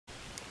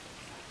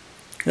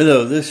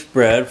Hello, this is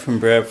Brad from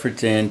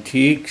Bradford's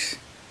Antiques,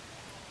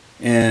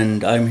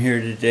 and I'm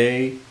here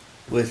today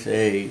with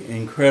a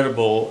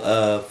incredible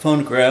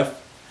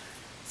phonograph.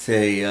 It's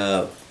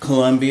a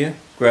Columbia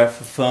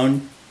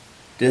Graphophone,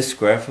 disc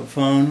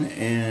Graphophone,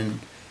 and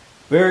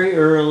very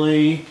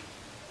early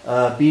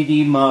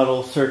BD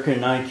model circa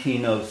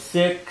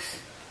 1906,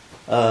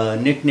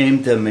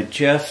 nicknamed the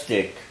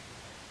Majestic.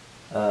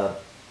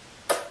 It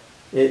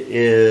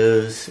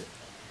is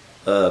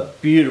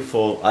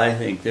beautiful. I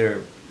think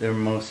their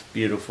most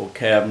beautiful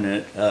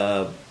cabinet.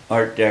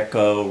 Art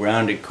Deco,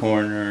 rounded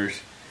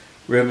corners,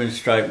 ribbon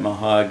striped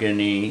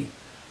mahogany,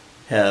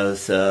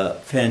 has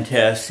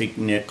fantastic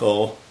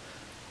nickel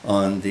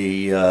on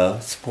the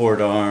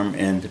support arm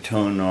and the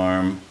tone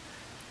arm.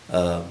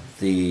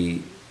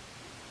 The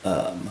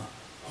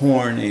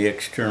horn, the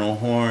external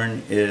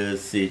horn,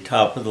 is the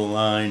top of the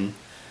line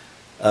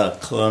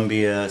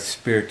Columbia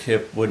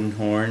Speartip wooden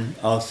horn,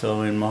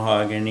 also in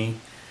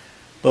mahogany.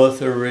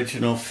 Both are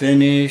original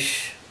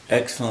finish,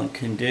 excellent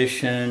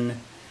condition.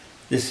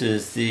 This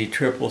is the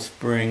triple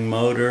spring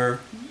motor,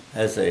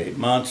 has a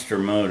monster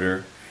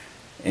motor,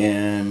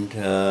 and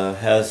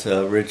has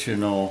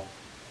original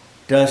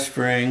dust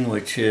ring,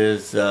 which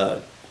is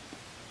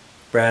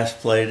brass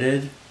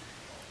plated,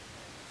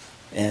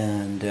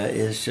 and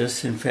is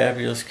just in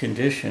fabulous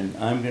condition.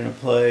 I'm going to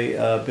play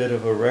a bit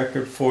of a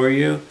record for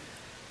you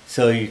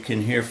so you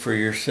can hear for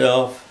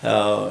yourself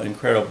how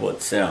incredible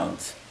it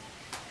sounds.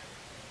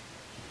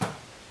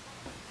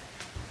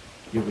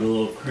 Give it a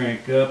little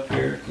crank up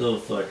here. It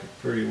feels like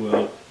it's pretty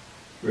well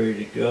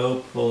ready to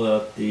go. Pull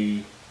out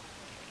the